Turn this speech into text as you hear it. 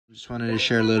Just wanted to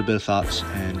share a little bit of thoughts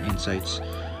and insights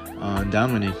on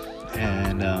downwinding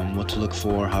and what to look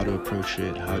for, how to approach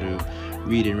it, how to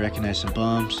read and recognize some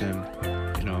bumps, and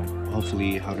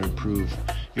hopefully how to improve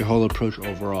your whole approach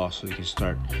overall, so you can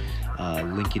start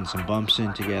linking some bumps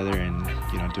in together and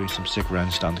doing some sick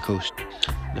runs down the coast.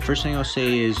 The first thing I'll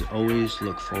say is always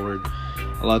look forward.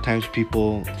 A lot of times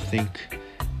people think,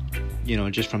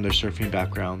 just from their surfing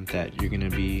background, that you're going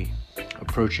to be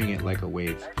approaching it like a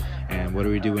wave. And what do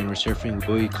we do when we're surfing?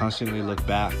 We constantly look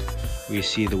back. We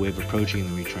see the wave approaching and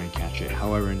then we try and catch it.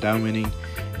 However, in downwinding,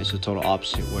 it's the total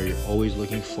opposite, where you're always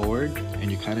looking forward and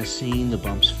you're kind of seeing the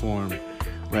bumps form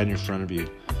right in front of you.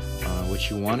 What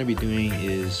you want to be doing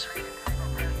is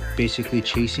basically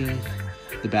chasing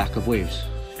the back of waves,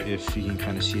 if you can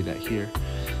kind of see that here.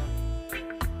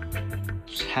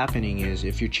 What's happening is,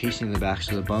 if you're chasing the backs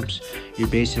of the bumps, you're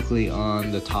basically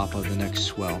on the top of the next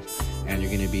swell and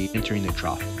you're going to be entering the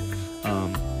trough.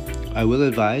 I will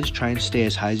advise, try and stay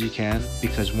as high as you can,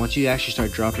 because once you actually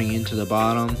start dropping into the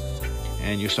bottom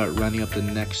and you start running up the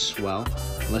next swell,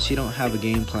 unless you don't have a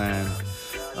game plan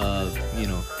of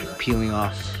peeling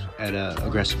off at an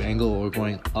aggressive angle or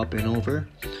going up and over,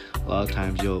 a lot of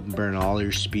times you'll burn all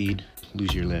your speed,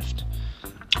 lose your lift.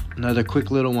 Another quick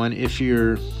little one: if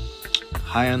you're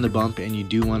high on the bump and you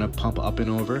do want to pump up and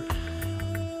over,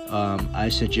 I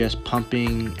suggest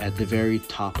pumping at the very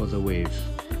top of the wave,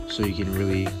 so you can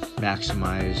really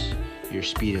maximize your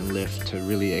speed and lift to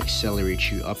really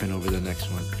accelerate you up and over the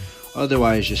next one.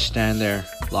 Otherwise, just stand there,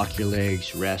 lock your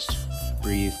legs, rest,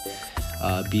 breathe,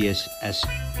 be as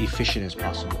efficient as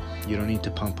possible. You don't need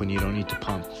to pump when you don't need to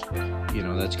pump.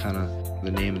 That's kind of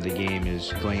the name of the game,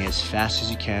 is going as fast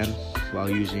as you can while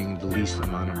using the least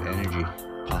amount of energy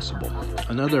possible.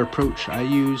 Another approach I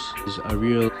use is a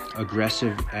real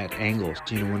aggressive at angles.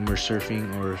 When we're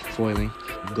surfing or foiling,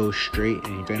 go straight,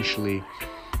 and eventually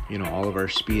all of our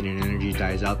speed and energy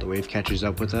dies out, the wave catches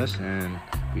up with us and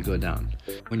we go down.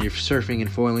 When you're surfing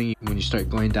and foiling, when you start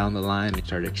going down the line, you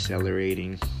start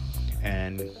accelerating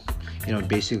and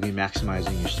basically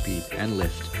maximizing your speed and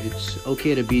lift. It's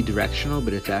okay to be directional,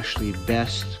 but it's actually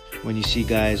best when you see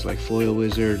guys like Foil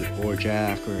Wizard or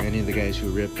Jack or any of the guys who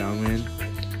rip downwind.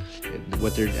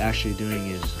 What they're actually doing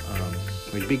is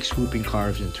like big swooping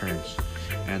carves and turns,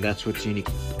 and that's what's unique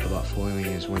about foiling,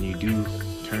 is when you do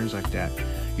turns like that,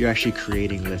 you're actually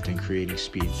creating lift and creating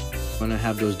speed. You want to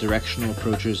have those directional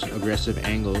approaches, aggressive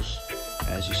angles,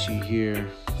 as you see here.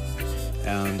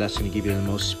 That's going to give you the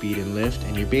most speed and lift,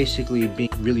 and you're basically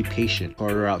being really patient.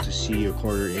 Quarter out to sea or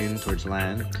quarter in towards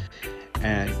land,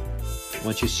 and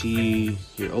once you see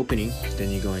your opening, then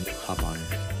you go and hop on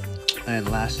it. And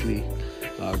lastly,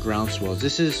 ground swells.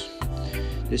 This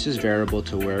is variable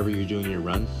to wherever you're doing your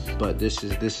run, but this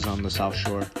is on the South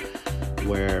Shore,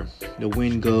 where the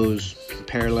wind goes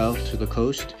parallel to the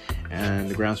coast and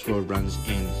the ground swell runs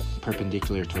in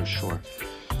perpendicular towards shore.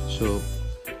 So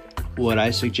what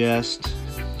I suggest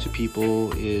to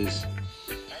people is,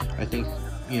 I think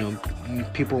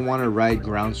people want to ride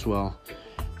groundswell,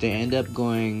 they end up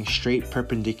going straight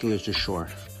perpendicular to shore.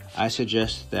 I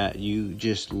suggest that you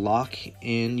just lock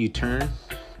in, you turn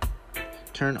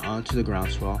onto the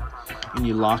groundswell, and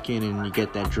you lock in and you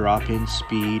get that drop in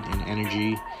speed and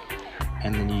energy,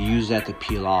 and then you use that to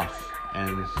peel off.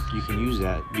 And you can use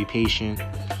that, be patient,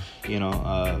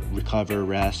 recover,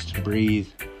 rest, breathe,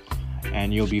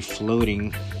 and you'll be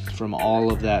floating from all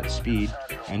of that speed,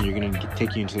 and you're going to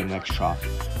take you into the next trough.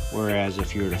 Whereas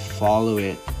if you were to follow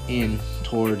it in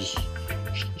towards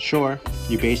shore,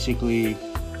 you're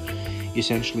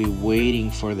essentially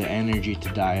waiting for the energy to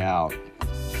die out,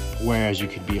 whereas you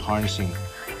could be harnessing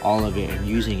all of it and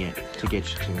using it to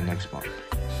get you to the next bump.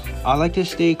 I like to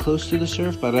stay close to the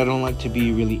surf, but I don't like to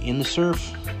be really in the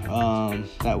surf.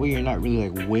 That way you're not really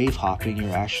like wave hopping,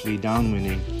 you're actually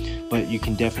downwinding, but you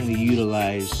can definitely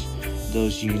utilize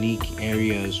those unique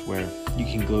areas where you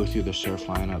can go through the surf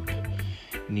lineup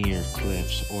near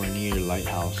cliffs or near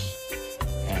lighthouse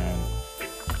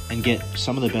and get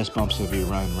some of the best bumps of your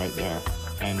run right there,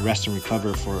 and rest and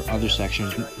recover for other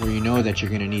sections where you know that you're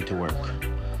going to need to work.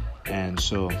 And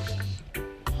so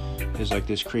there's like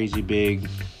this crazy big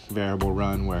variable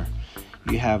run where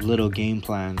you have little game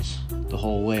plans the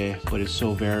whole way, but it's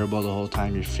so variable the whole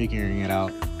time, you're figuring it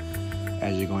out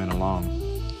as you're going along.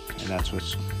 And that's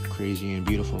what's crazy and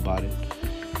beautiful about it.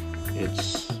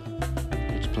 It's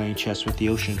playing chess with the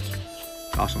ocean.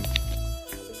 Awesome.